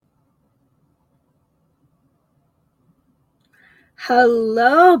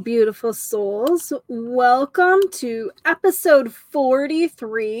Hello, beautiful souls. Welcome to episode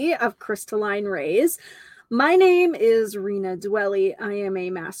 43 of Crystalline Rays. My name is Rena Dwelly. I am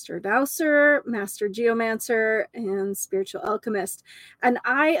a master dowser, master geomancer, and spiritual alchemist. And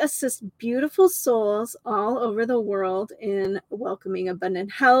I assist beautiful souls all over the world in welcoming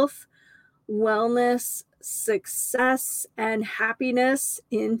abundant health, wellness, success, and happiness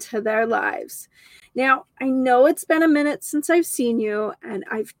into their lives. Now, I know it's been a minute since I've seen you, and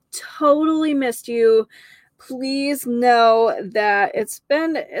I've totally missed you. Please know that it's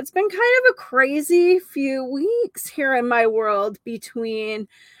been kind of a crazy few weeks here in my world between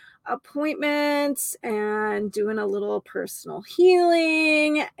appointments and doing a little personal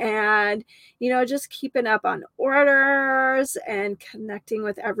healing and just keeping up on orders and connecting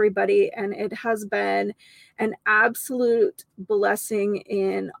with everybody, and it has been an absolute blessing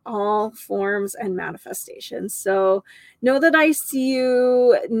in all forms and manifestations. So know that I see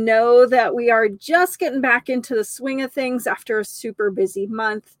you, know that we are just getting back into the swing of things after a super busy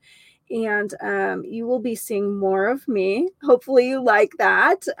month. And you will be seeing more of me. Hopefully you like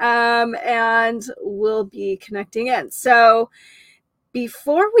that. And we'll be connecting in. So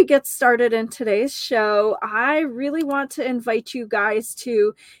before we get started in today's show, I really want to invite you guys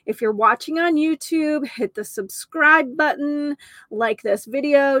to, if you're watching on YouTube, hit the subscribe button, like this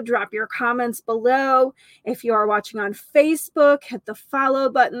video, drop your comments below. If you are watching on Facebook, hit the follow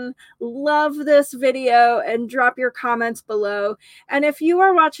button, love this video, and drop your comments below. And if you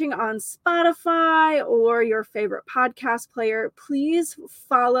are watching on Spotify or your favorite podcast player, please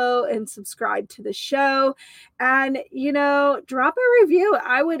follow and subscribe to the show. And, drop a review.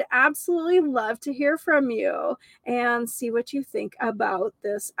 I would absolutely love to hear from you and see what you think about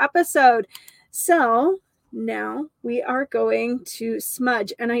this episode. So now we are going to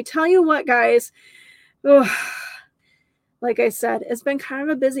smudge. And I tell you what, guys, like I said, it's been kind of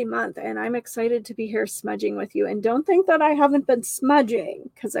a busy month, and I'm excited to be here smudging with you. And don't think that I haven't been smudging,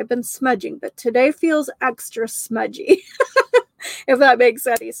 because I've been smudging, but today feels extra smudgy. If that makes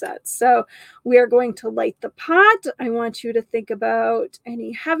any sense. So we are going to light the pot. I want you to think about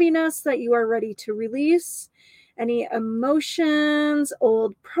any heaviness that you are ready to release, any emotions,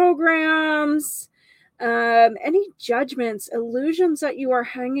 old programs, any judgments, illusions that you are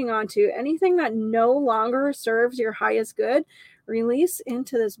hanging on to, anything that no longer serves your highest good, release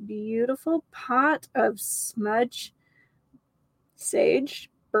into this beautiful pot of smudge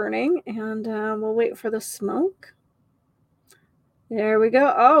sage burning. And we'll wait for the smoke. There we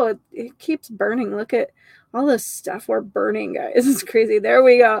go. Oh, it keeps burning. Look at all this stuff we're burning, guys. It's crazy. There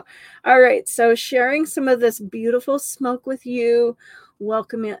we go. All right. So sharing some of this beautiful smoke with you.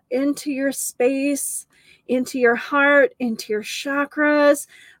 Welcome it into your space, into your heart, into your chakras.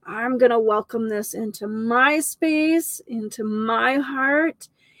 I'm going to welcome this into my space, into my heart,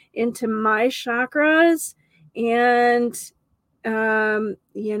 into my chakras. And,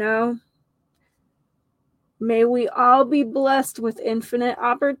 may we all be blessed with infinite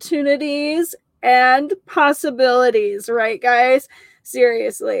opportunities and possibilities, right, guys?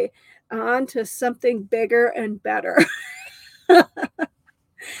 Seriously, on to something bigger and better.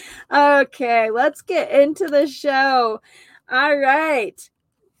 Okay, let's get into the show. All right.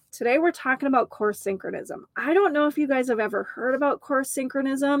 Today we're talking about core synchronism. I don't know if you guys have ever heard about core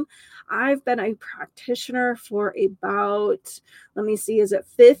synchronism. I've been a practitioner for about, is it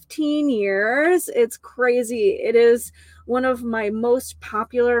 15 years? It's crazy. It is one of my most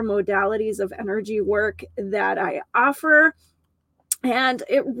popular modalities of energy work that I offer. And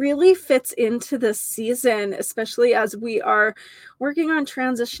it really fits into this season, especially as we are working on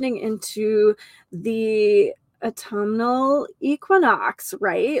transitioning into the autumnal equinox,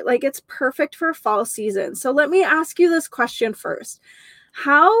 right? Like, it's perfect for fall season. So let me ask you this question first.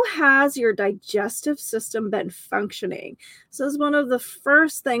 How has your digestive system been functioning? So this is one of the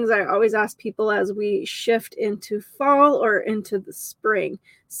first things I always ask people as we shift into fall or into the spring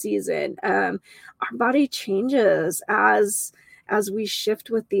season. Our body changes as we shift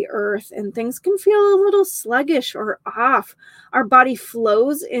with the earth, and things can feel a little sluggish or off. Our body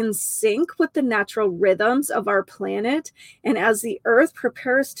flows in sync with the natural rhythms of our planet. And as the earth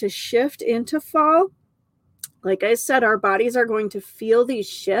prepares to shift into fall, like I said, our bodies are going to feel these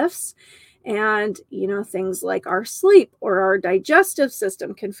shifts. And, things like our sleep or our digestive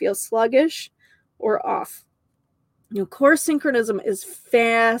system can feel sluggish or off. Core synchronism is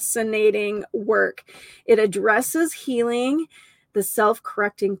fascinating work. It addresses healing, the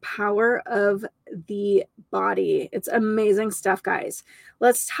self-correcting power of the body. It's amazing stuff, guys.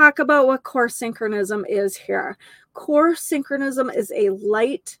 Let's talk about what core synchronism is here. Core synchronism is a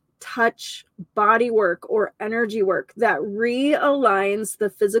light touch body work or energy work that realigns the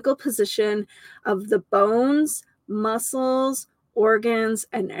physical position of the bones, muscles, organs,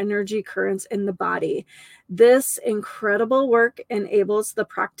 and energy currents in the body. This incredible work enables the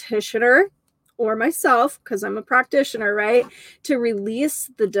practitioner, or myself, because I'm a practitioner, right, to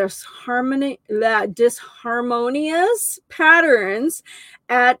release the disharmonious patterns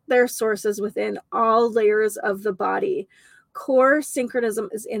at their sources within all layers of the body. Core synchronism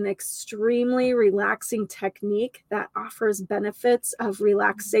is an extremely relaxing technique that offers benefits of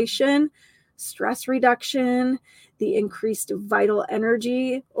relaxation, stress reduction, the increased vital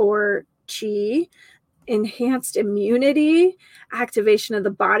energy or chi, enhanced immunity, activation of the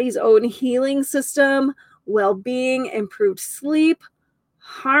body's own healing system, well-being, improved sleep,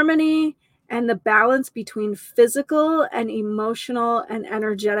 harmony, and the balance between physical and emotional and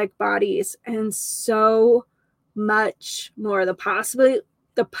energetic bodies, and so much more.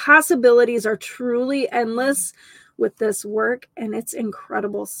 The possibilities are truly endless with this work, and it's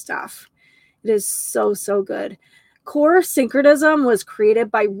incredible stuff. It is so, so good. Core synchronism was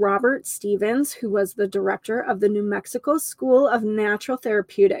created by Robert Stevens, who was the director of the New Mexico School of Natural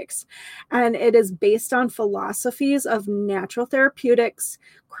Therapeutics. And it is based on philosophies of natural therapeutics,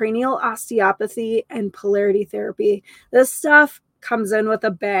 cranial osteopathy, and polarity therapy. This stuff comes in with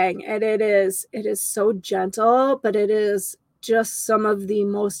a bang, and it is so gentle, but it is just some of the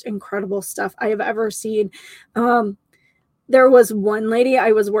most incredible stuff I have ever seen. There was one lady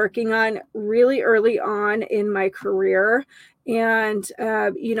I was working on really early on in my career, and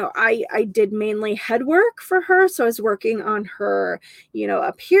I did mainly head work for her. So I was working on her,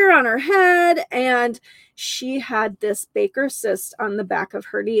 up here on her head, and she had this Baker cyst on the back of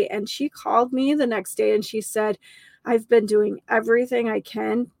her knee. And she called me the next day and she said, "I've been doing everything I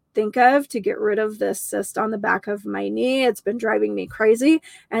can think of to get rid of this cyst on the back of my knee. It's been driving me crazy."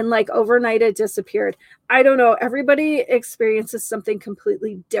 And like overnight it disappeared. I don't know. Everybody experiences something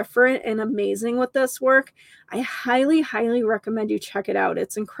completely different and amazing with this work. I highly, highly recommend you check it out.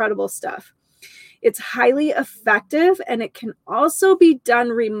 It's incredible stuff. It's highly effective, and it can also be done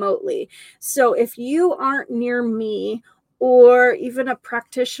remotely. So if you aren't near me, or even a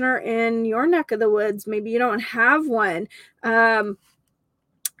practitioner in your neck of the woods, maybe you don't have one,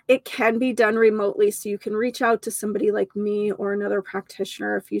 it can be done remotely. So you can reach out to somebody like me or another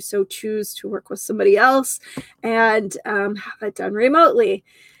practitioner if you so choose to work with somebody else and have it done remotely.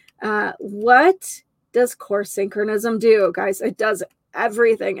 What does core synchronism do, guys? It does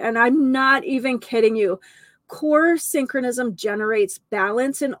everything. And I'm not even kidding you. Core synchronism generates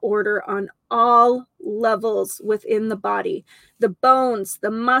balance and order on all levels within the body. The bones,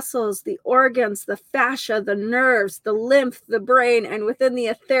 the muscles, the organs, the fascia, the nerves, the lymph, the brain, and within the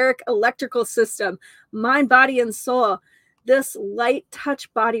etheric electrical system, mind, body, and soul. This light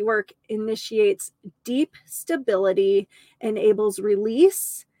touch body work initiates deep stability, enables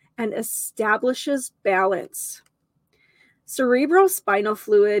release, and establishes balance. Cerebrospinal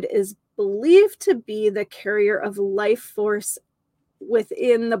fluid is believed to be the carrier of life force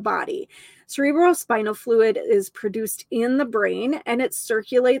within the body. Cerebrospinal fluid is produced in the brain, and it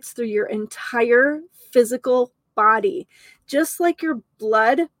circulates through your entire physical body. Just like your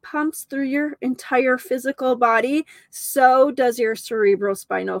blood pumps through your entire physical body, so does your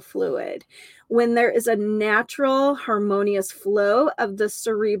cerebrospinal fluid. When there is a natural, harmonious flow of the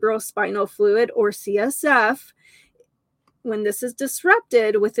cerebrospinal fluid, or CSF, when this is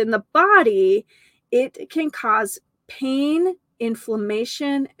disrupted within the body, it can cause pain,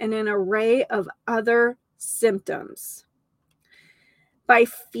 inflammation, and an array of other symptoms. By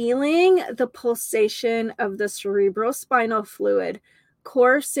feeling the pulsation of the cerebrospinal fluid,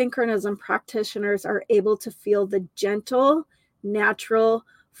 core synchronism practitioners are able to feel the gentle, natural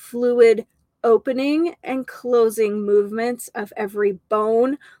fluid opening and closing movements of every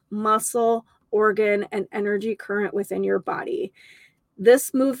bone, muscle, organ, and energy current within your body.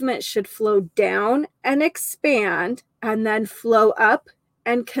 This movement should flow down and expand, and then flow up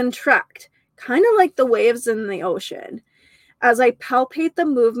and contract, kind of like the waves in the ocean. As I palpate the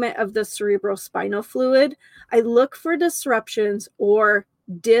movement of the cerebrospinal fluid, I look for disruptions or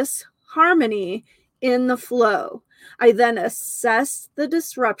disharmony in the flow. I then assess the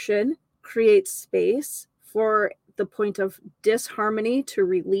disruption, create space for the point of disharmony to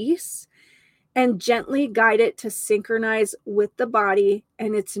release, and gently guide it to synchronize with the body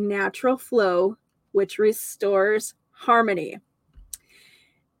and its natural flow, which restores harmony.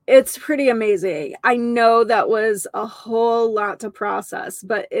 It's pretty amazing. I know that was a whole lot to process,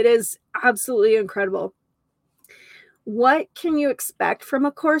 but it is absolutely incredible. What can you expect from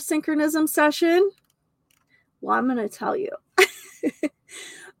a core synchronism session? Well, I'm going to tell you.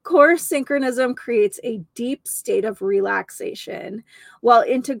 Core Synchronism creates a deep state of relaxation while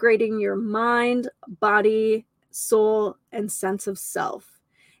integrating your mind, body, soul, and sense of self.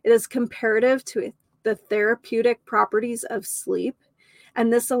 It is comparative to the therapeutic properties of sleep,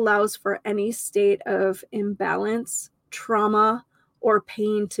 and this allows for any state of imbalance, trauma, or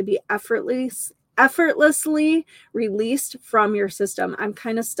pain to be effortlessly released from your system. I'm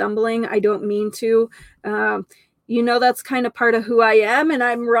kind of stumbling. I don't mean to. That's kind of part of who I am, and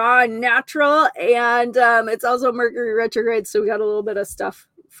I'm raw and natural, and it's also Mercury retrograde, so we got a little bit of stuff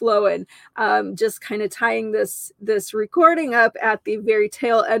flowing. Just kind of tying this recording up at the very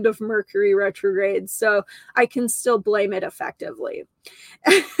tail end of Mercury retrograde, so I can still blame it effectively.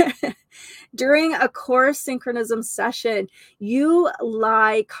 During a Core Synchronism session, you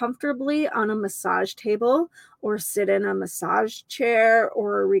lie comfortably on a massage table or sit in a massage chair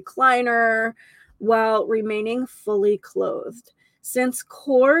or a recliner while remaining fully clothed. Since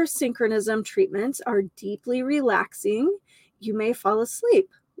Core Synchronism treatments are deeply relaxing, you may fall asleep,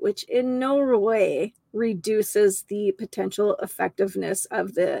 which in no way reduces the potential effectiveness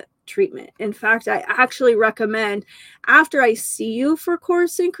of the treatment. In fact, I actually recommend, after I see you for Core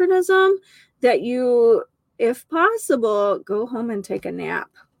Synchronism, that you, if possible, go home and take a nap,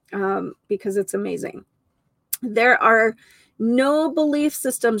 because it's amazing. There are no belief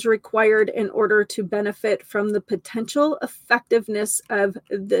systems required in order to benefit from the potential effectiveness of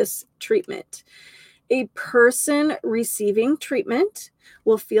this treatment. A person receiving treatment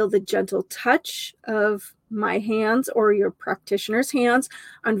will feel the gentle touch of my hands or your practitioner's hands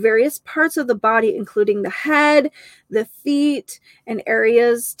on various parts of the body, including the head, the feet, and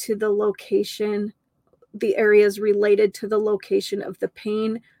areas related to the location of the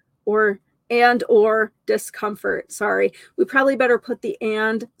pain or discomfort. Sorry, we probably better put the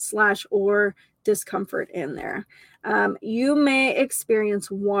 /or discomfort in there. You may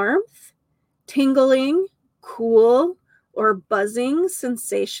experience warmth, tingling, cool, or buzzing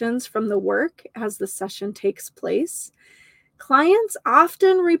sensations from the work as the session takes place. Clients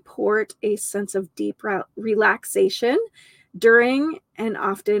often report a sense of deep relaxation during and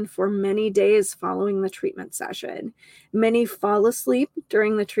often for many days following the treatment session. Many fall asleep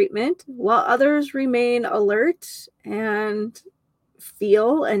during the treatment, while others remain alert and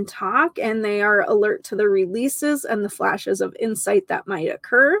feel and talk, and they are alert to the releases and the flashes of insight that might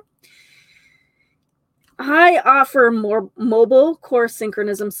occur. I offer more mobile Core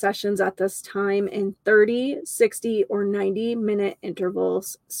Synchronism sessions at this time in 30, 60, or 90-minute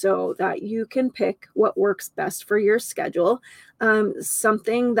intervals so that you can pick what works best for your schedule.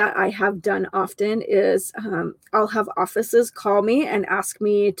 Something that I have done often is I'll have offices call me and ask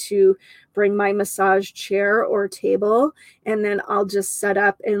me to bring my massage chair or table, and then I'll just set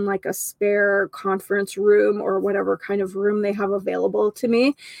up in like a spare conference room or whatever kind of room they have available to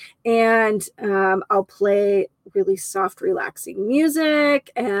me. And I'll play really soft, relaxing music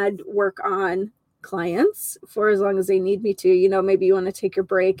and work on clients for as long as they need me to. Maybe you want to take your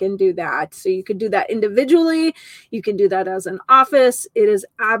break and do that. So you could do that individually. You can do that as an office. It is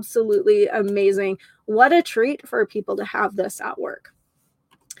absolutely amazing. What a treat for people to have this at work.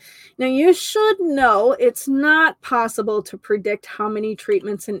 Now, you should know it's not possible to predict how many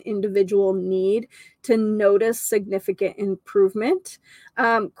treatments an individual need to notice significant improvement.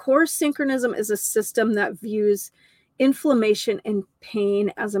 Core Synchronism is a system that views inflammation and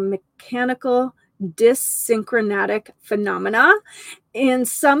pain as a mechanical, dyssynchronic phenomena. In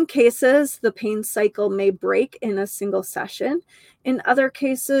some cases, the pain cycle may break in a single session. In other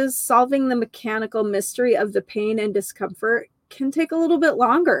cases, solving the mechanical mystery of the pain and discomfort can take a little bit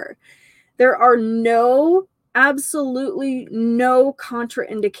longer. There are absolutely no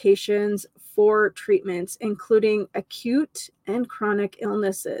contraindications for treatments, including acute and chronic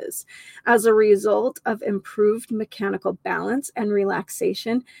illnesses. As a result of improved mechanical balance and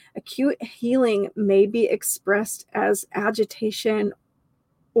relaxation, acute healing may be expressed as agitation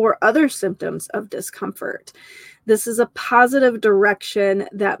or other symptoms of discomfort. This is a positive direction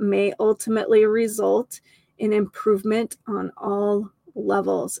that may ultimately result in improvement on all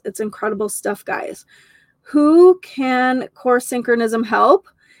levels. It's incredible stuff, guys. Who can Core Synchronism help?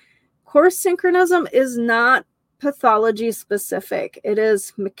 Core Synchronism is not pathology specific. It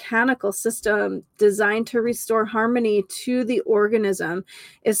is mechanical system designed to restore harmony to the organism.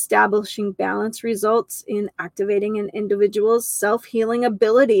 Establishing balance results in activating an individual's self-healing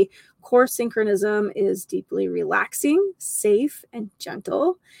ability. Core Synchronism is deeply relaxing, safe, and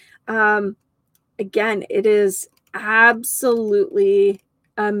gentle. Again, it is absolutely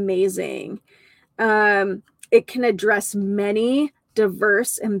amazing. It can address many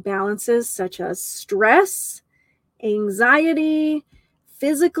diverse imbalances such as stress, anxiety,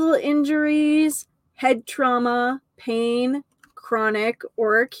 physical injuries, head trauma, pain, chronic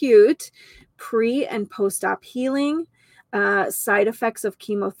or acute, pre and post-op healing, side effects of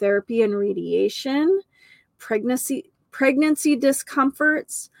chemotherapy and radiation, pregnancy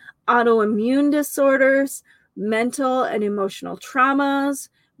discomforts, autoimmune disorders, mental and emotional traumas,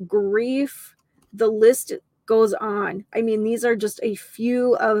 grief. The list goes on. I mean, these are just a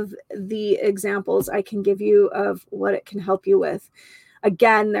few of the examples I can give you of what it can help you with.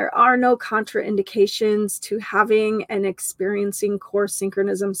 Again, there are no contraindications to having and experiencing core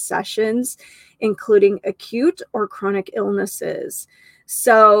synchronism sessions, including acute or chronic illnesses.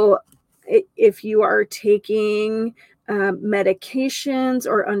 So if you are taking medications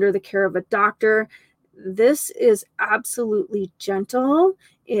or under the care of a doctor, this is absolutely gentle.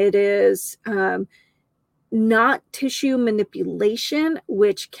 It is not tissue manipulation,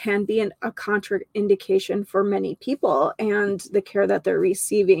 which can be a contraindication for many people and the care that they're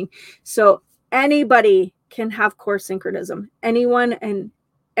receiving. So anybody can have core synchronism. Anyone and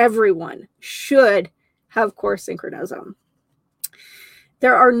everyone should have core synchronism.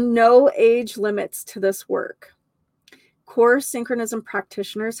 There are no age limits to this work. Core synchronism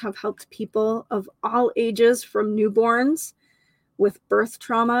practitioners have helped people of all ages, from newborns with birth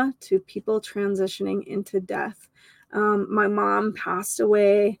trauma to people transitioning into death. My mom passed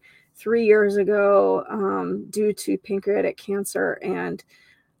away 3 years ago due to pancreatic cancer, and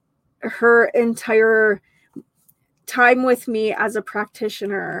her entire time with me as a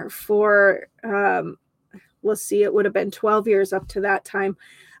practitioner for, let's see, it would have been 12 years up to that time.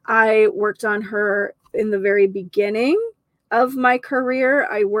 I worked on her in the very beginning of my career.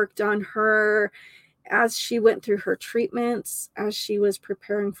 I worked on her as she went through her treatments, as she was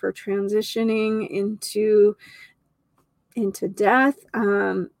preparing for transitioning into death.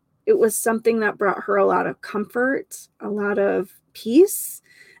 It was something that brought her a lot of comfort, a lot of peace.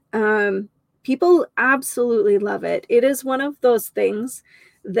 People absolutely love it. It is one of those things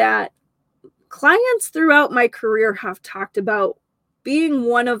that clients throughout my career have talked about being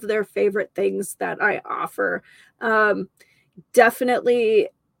one of their favorite things that I offer. Definitely,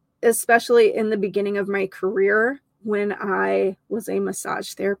 especially in the beginning of my career when I was a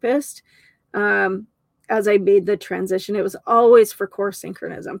massage therapist, as I made the transition, it was always for core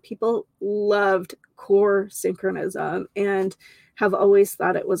synchronism. People loved core synchronism and have always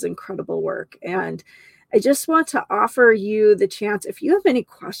thought it was incredible work. And I just want to offer you the chance, if you have any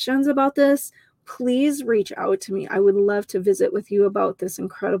questions about this, please reach out to me. I would love to visit with you about this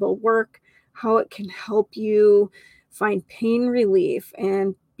incredible work, how it can help you find pain relief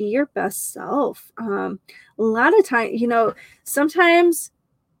and be your best self. A lot of time, sometimes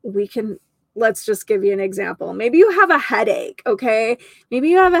let's just give you an example. Maybe you have a headache, okay? Maybe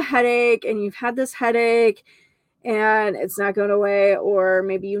you have a headache and you've had this headache and it's not going away, or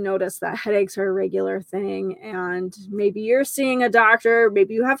maybe you notice that headaches are a regular thing and maybe you're seeing a doctor,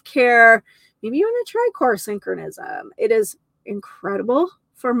 maybe you have care, maybe you want to try core synchronism. It is incredible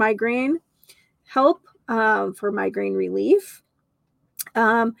for migraine help, for migraine relief.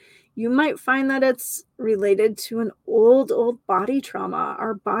 You might find that it's related to an old body trauma.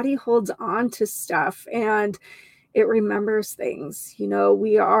 Our body holds on to stuff and it remembers things.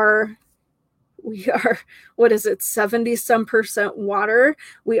 We are, what is it, 70 some % water.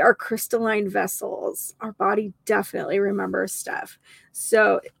 We are crystalline vessels. Our body definitely remembers stuff.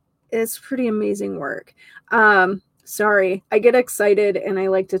 So it's pretty amazing work. Sorry, I get excited and I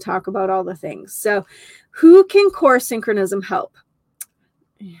like to talk about all the things. So who can core synchronism help?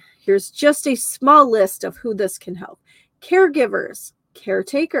 Here's just a small list of who this can help. Caregivers,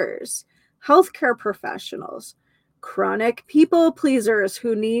 caretakers, healthcare professionals, chronic people pleasers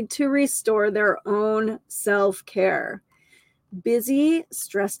who need to restore their own self-care, busy,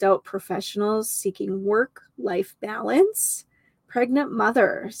 stressed out professionals seeking work-life balance, pregnant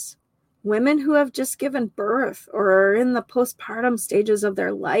mothers, women who have just given birth or are in the postpartum stages of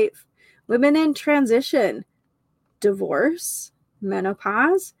their life, women in transition, divorce,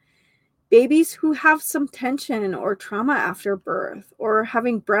 menopause, babies who have some tension or trauma after birth, or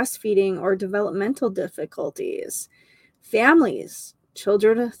having breastfeeding or developmental difficulties, families,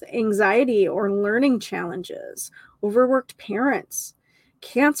 children with anxiety or learning challenges, overworked parents,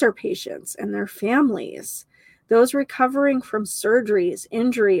 cancer patients and their families, those recovering from surgeries,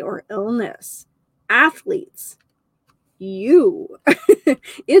 injury, or illness, athletes, you.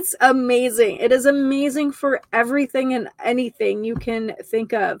 It's amazing. It is amazing for everything and anything you can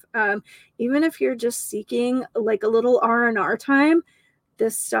think of. Even if you're just seeking like a little R&R time,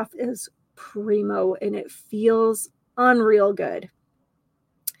 this stuff is primo and it feels unreal good.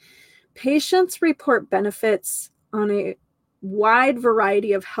 Patients report benefits on a wide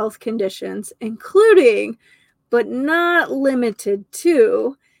variety of health conditions, including, but not limited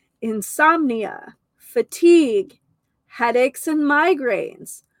to, insomnia, fatigue, headaches and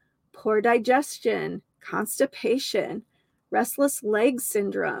migraines, poor digestion, constipation, restless leg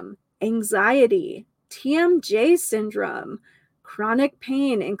syndrome, anxiety, TMJ syndrome, chronic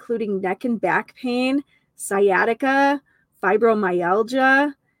pain, including neck and back pain, sciatica,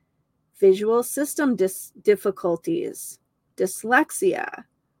 fibromyalgia, visual system difficulties, dyslexia,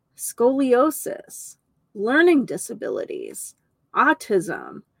 scoliosis, learning disabilities,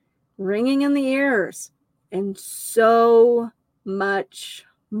 autism, ringing in the ears, and so much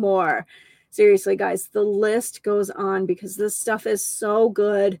more. Seriously, guys, the list goes on because this stuff is so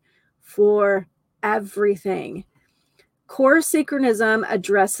good for everything. Core Synchronism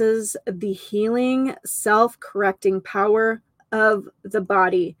addresses the healing, self-correcting power of the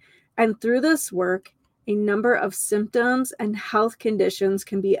body. And through this work, a number of symptoms and health conditions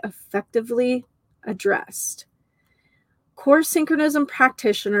can be effectively addressed. Core Synchronism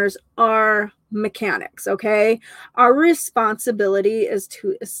practitioners are mechanics, okay? Our responsibility is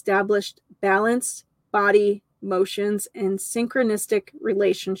to establish balanced body motions and synchronistic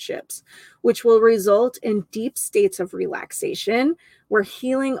relationships, which will result in deep states of relaxation where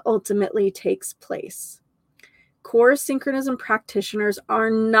healing ultimately takes place. Core Synchronism practitioners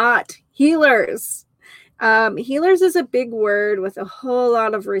are not healers. Healers is a big word with a whole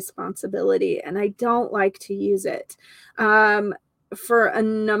lot of responsibility, and I don't like to use it for a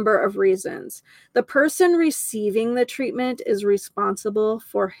number of reasons. The person receiving the treatment is responsible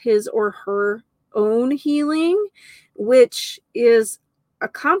for his or her own healing, which is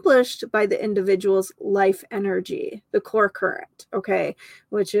accomplished by the individual's life energy, the core current, okay,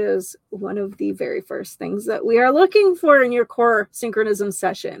 which is one of the very first things that we are looking for in your core synchronism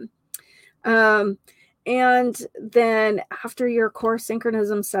session. And then after your core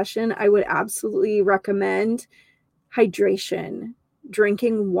synchronism session, I would absolutely recommend hydration.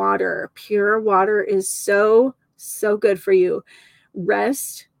 Drinking water. Pure water is so good for you.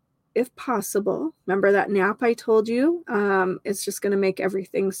 Rest if possible. Remember that nap I told you? It's just going to make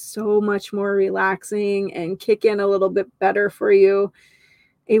everything so much more relaxing and kick in a little bit better for you.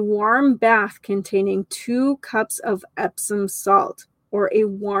 A warm bath containing 2 cups of Epsom salt, or a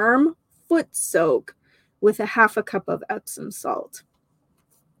warm foot soak with a 1/2 cup of Epsom salt.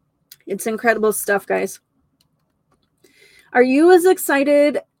 It's incredible stuff, guys. Are you as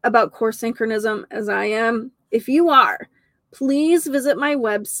excited about Core Synchronism as I am? If you are, please visit my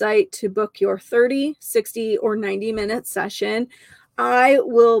website to book your 30, 60, or 90-minute session. I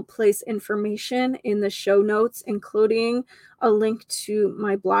will place information in the show notes, including a link to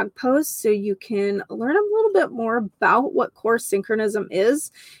my blog post so you can learn a little bit more about what Core Synchronism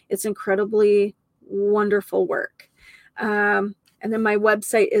is. It's incredibly wonderful work. And then my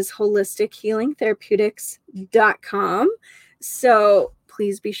website is holistichealingtherapeutics.com. So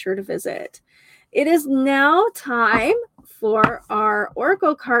please be sure to visit. It is now time for our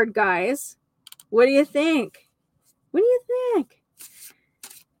Oracle card, guys. What do you think? What do you think?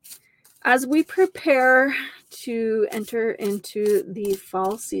 As we prepare to enter into the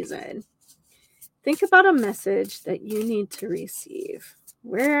fall season, think about a message that you need to receive.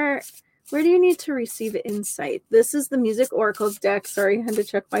 Where do you need to receive insight? This is the Music Oracles deck. Sorry, I had to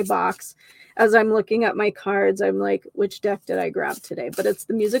check my box. As I'm looking at my cards, I'm like, which deck did I grab today? But it's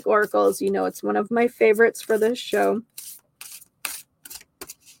the Music Oracles. You know, it's one of my favorites for this show.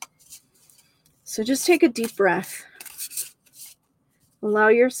 So just take a deep breath. Allow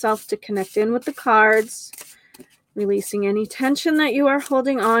yourself to connect in with the cards, releasing any tension that you are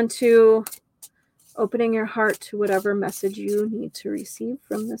holding on to, opening your heart to whatever message you need to receive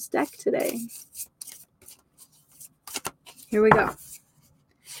from this deck today. Here we go.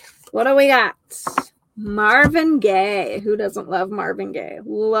 What do we got? Marvin Gaye. Who doesn't love Marvin Gaye?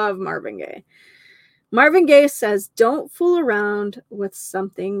 Love Marvin Gaye. Marvin Gaye says, don't fool around with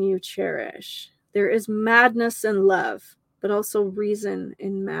something you cherish. There is madness in love, but also reason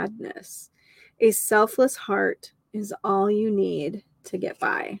in madness. A selfless heart is all you need to get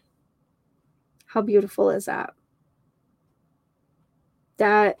by. How beautiful is that?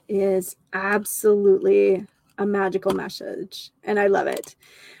 That is absolutely a magical message, and I love it.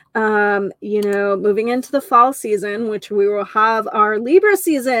 Moving into the fall season, which we will have our Libra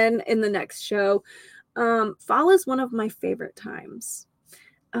season in the next show. Fall is one of my favorite times.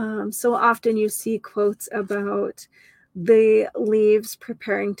 So often you see quotes about the leaves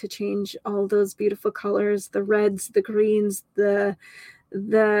preparing to change all those beautiful colors, the reds, the greens, the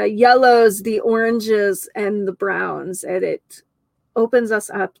yellows, the oranges, and the browns. And it opens us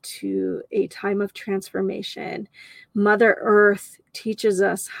up to a time of transformation. Mother Earth teaches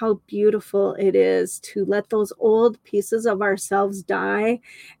us how beautiful it is to let those old pieces of ourselves die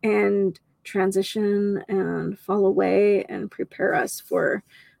and transition and fall away and prepare us for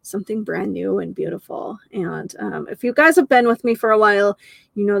something brand new and beautiful. And if you guys have been with me for a while,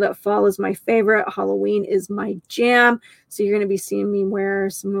 you know that fall is my favorite. Halloween is my jam. So you're going to be seeing me wear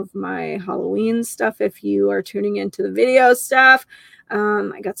some of my Halloween stuff if you are tuning into the video stuff.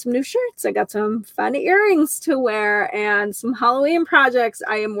 I got some new shirts. I got some fun earrings to wear and some Halloween projects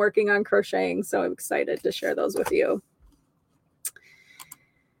I am working on crocheting. So I'm excited to share those with you.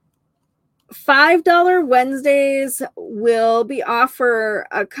 $5 Wednesdays will be off for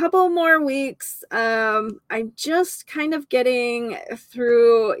a couple more weeks. I'm just kind of getting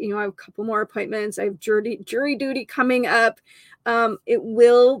through, I have a couple more appointments. I have jury duty coming up. It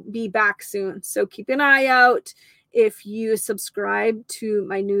will be back soon. So keep an eye out. If you subscribe to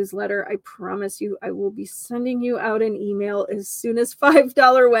my newsletter, I promise you, I will be sending you out an email as soon as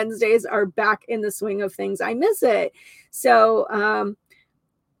 $5 Wednesdays are back in the swing of things. I miss it. So,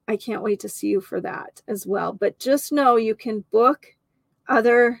 I can't wait to see you for that as well. But just know you can book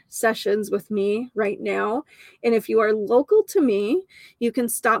other sessions with me right now. And if you are local to me, you can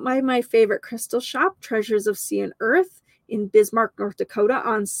stop by my favorite crystal shop, Treasures of Sea and Earth, in Bismarck, North Dakota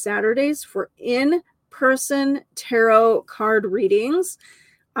on Saturdays for in-person tarot card readings.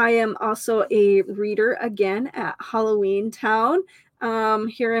 I am also a reader again at Halloween Town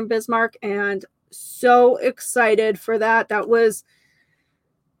here in Bismarck, and so excited for that. That was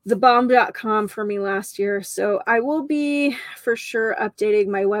thebomb.com for me last year. So I will be for sure updating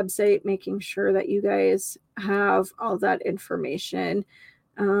my website, making sure that you guys have all that information,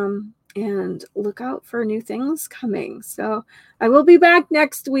 and look out for new things coming. So I will be back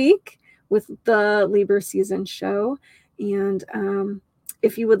next week with the Libra season show. And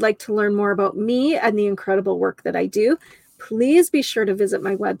if you would like to learn more about me and the incredible work that I do, please be sure to visit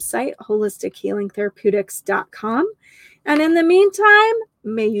my website, holistichealingtherapeutics.com. And in the meantime,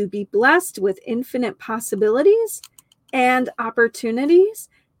 may you be blessed with infinite possibilities and opportunities.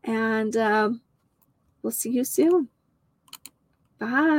 And we'll see you soon. Bye.